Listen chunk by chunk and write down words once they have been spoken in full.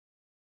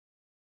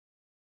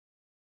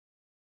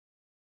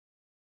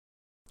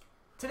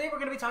Today we're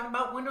going to be talking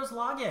about Windows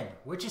Login,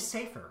 which is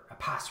safer, a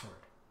password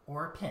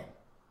or a PIN.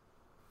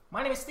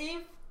 My name is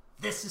Steve,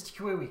 this is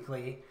TQA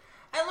Weekly,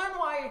 and learn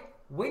why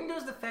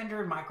Windows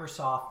Defender and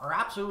Microsoft are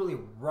absolutely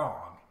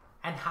wrong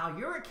and how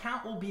your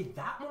account will be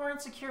that more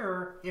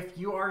insecure if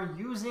you are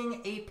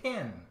using a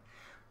PIN.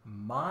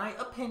 My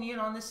opinion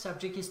on this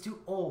subject is to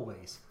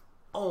always,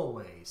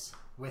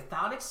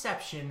 without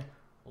exception,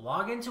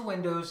 log into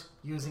Windows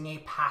using a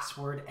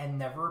password and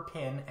never a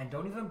PIN, and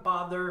don't even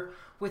bother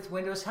with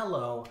Windows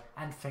Hello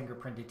and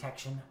fingerprint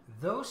detection.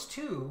 Those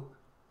two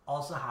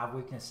also have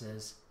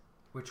weaknesses,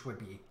 which would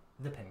be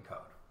the PIN code.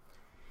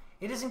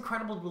 It is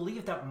incredible to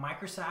believe that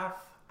Microsoft,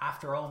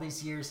 after all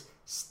these years,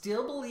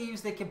 still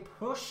believes they can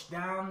push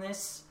down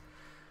this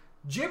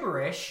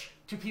gibberish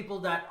to people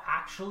that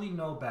actually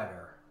know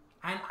better.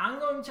 And I'm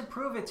going to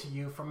prove it to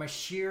you from a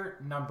sheer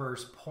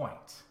numbers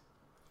point.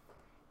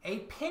 A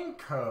PIN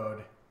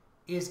code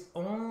is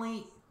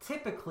only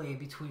typically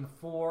between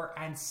 4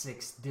 and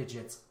 6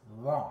 digits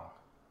long.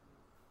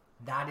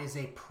 That is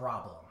a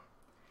problem.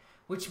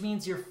 Which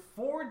means your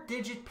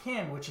 4-digit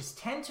PIN, which is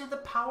 10 to the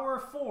power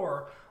of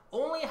 4,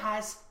 only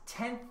has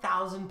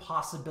 10,000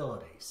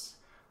 possibilities.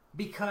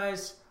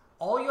 Because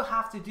all you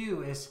have to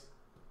do is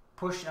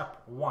push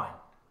up 1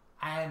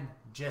 and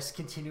just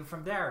continue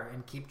from there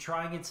and keep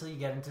trying until you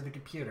get into the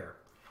computer.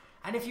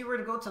 And if you were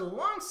to go to the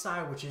long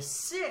side, which is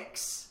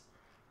 6,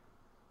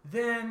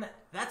 then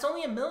that's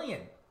only 1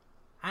 million.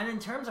 And in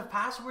terms of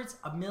passwords,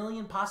 1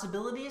 million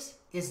possibilities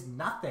is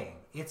nothing.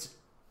 It's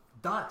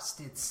dust.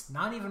 It's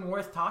not even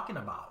worth talking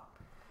about.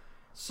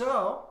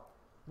 So,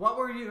 what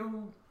were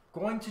you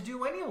going to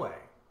do anyway?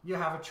 You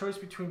have a choice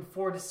between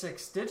 4 to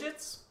 6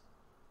 digits.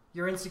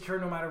 You're insecure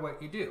no matter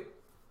what you do.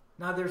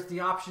 Now, there's the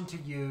option to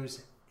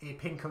use a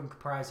PIN code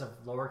comprised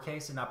of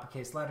lowercase and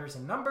uppercase letters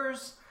and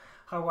numbers.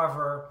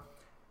 However,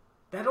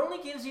 that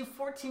only gives you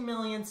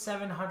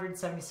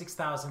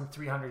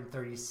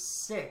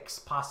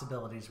 14,776,336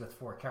 possibilities with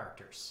 4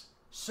 characters.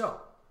 So,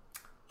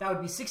 that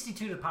would be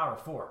 62 to the power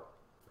of 4.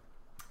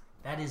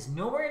 That is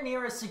nowhere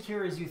near as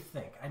secure as you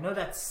think. I know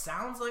that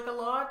sounds like a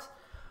lot,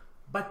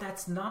 but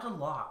that's not a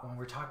lot when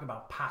we're talking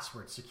about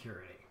password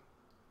security.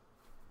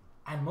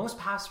 And most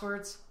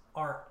passwords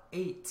are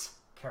 8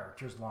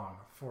 characters long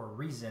for a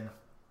reason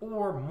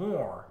or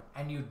more,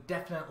 and you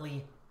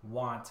definitely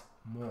want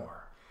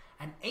more.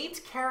 An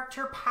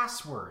 8-character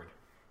password,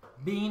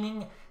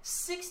 meaning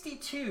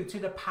 62 to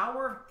the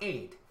power of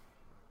 8,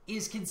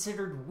 is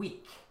considered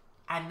weak.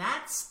 And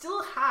that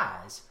still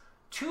has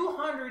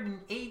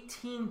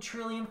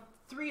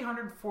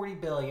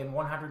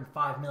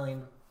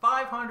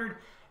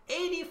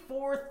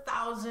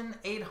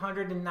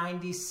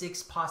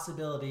 218,340,105,584,896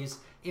 possibilities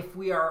if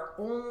we are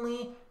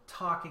only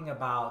talking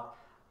about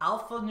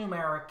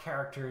alphanumeric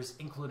characters,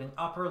 including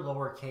upper,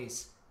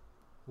 lowercase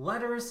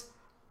letters,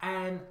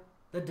 and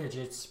the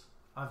digits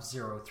of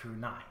 0 through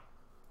 9.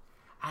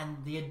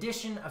 And the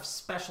addition of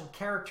special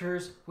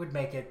characters would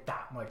make it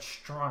that much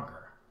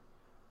stronger.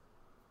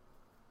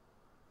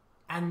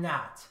 And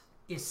that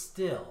is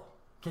still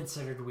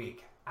considered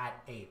weak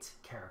at 8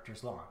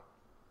 characters long.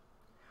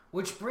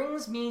 Which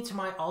brings me to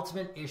my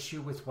ultimate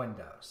issue with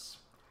Windows.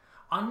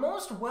 On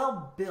most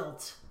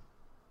well-built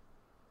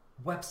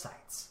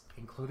websites,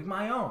 including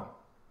my own,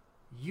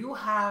 you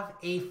have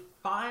a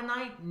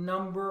finite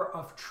number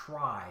of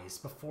tries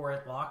before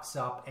it locks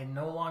up and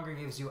no longer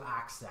gives you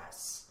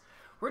access.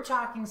 We're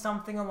talking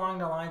something along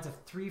the lines of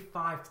 3,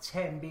 5,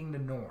 10 being the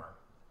norm.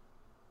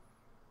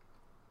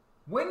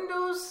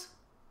 Windows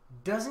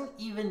doesn't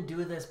even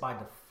do this by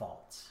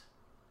default.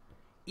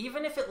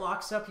 Even if it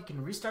locks up, you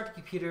can restart the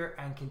computer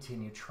and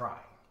continue trying.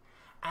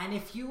 And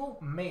if you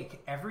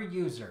make every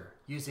user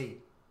use a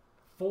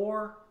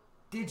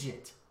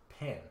 4-digit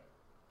PIN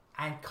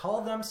and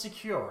call them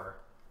secure,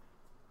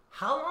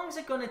 how long is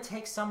it going to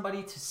take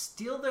somebody to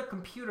steal the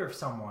computer of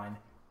someone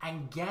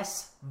and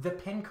guess the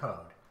PIN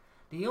code?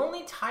 The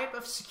only type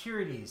of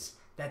securities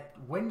that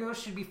Windows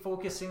should be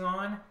focusing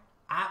on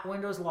at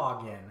Windows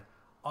Login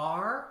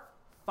are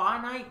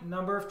finite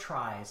number of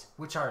tries,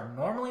 which are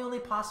normally only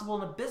possible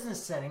in a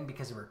business setting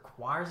because it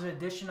requires an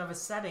addition of a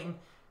setting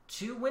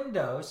to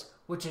Windows,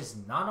 which is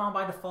not on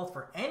by default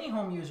for any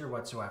home user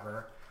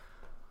whatsoever,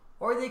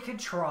 or they could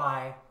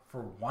try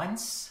for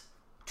once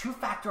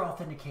 2-factor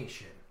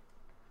authentication.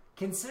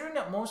 Considering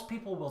that most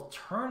people will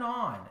turn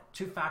on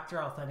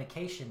 2-factor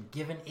authentication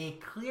given a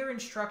clear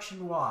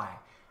instruction why,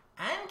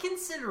 and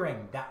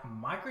considering that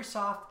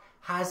Microsoft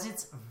has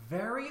its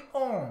very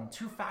own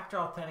 2-factor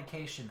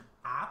authentication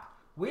app,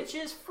 which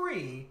is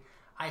free,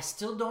 I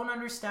still don't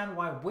understand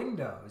why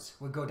Windows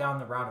would go down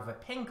the route of a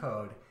PIN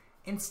code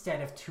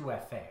instead of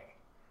 2FA.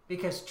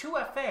 Because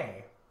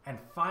 2FA and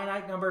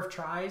finite number of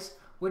tries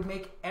would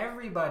make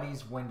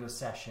everybody's Windows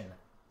session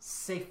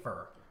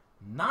safer.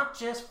 Not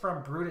just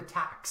from brute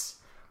attacks,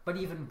 but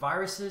even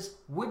viruses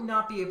would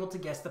not be able to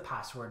guess the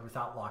password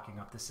without locking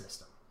up the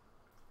system.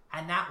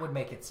 And that would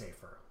make it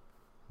safer,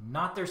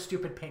 not their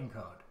stupid PIN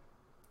code.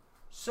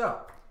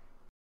 So,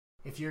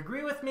 If you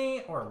agree with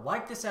me or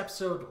like this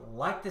episode,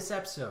 like this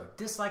episode.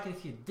 Dislike it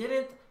if you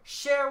didn't.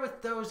 Share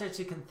with those that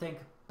you can think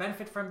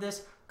benefit from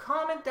this.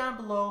 Comment down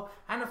below.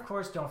 And of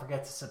course, don't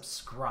forget to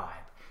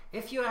subscribe.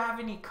 If you have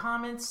any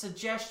comments,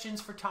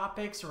 suggestions for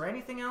topics, or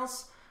anything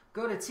else,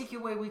 go to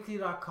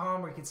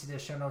TQAweekly.com where you can see the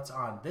show notes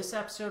on this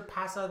episode,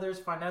 past others,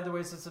 find other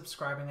ways of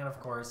subscribing, and of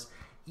course,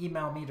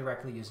 email me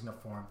directly using the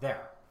form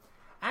there.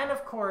 And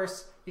of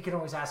course, you can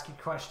always ask your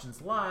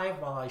questions live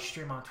while I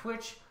stream on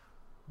Twitch,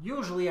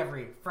 usually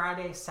every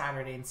Friday,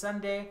 Saturday, and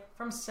Sunday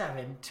from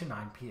 7 to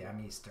 9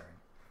 p.m. Eastern.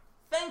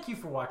 Thank you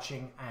for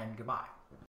watching, and goodbye.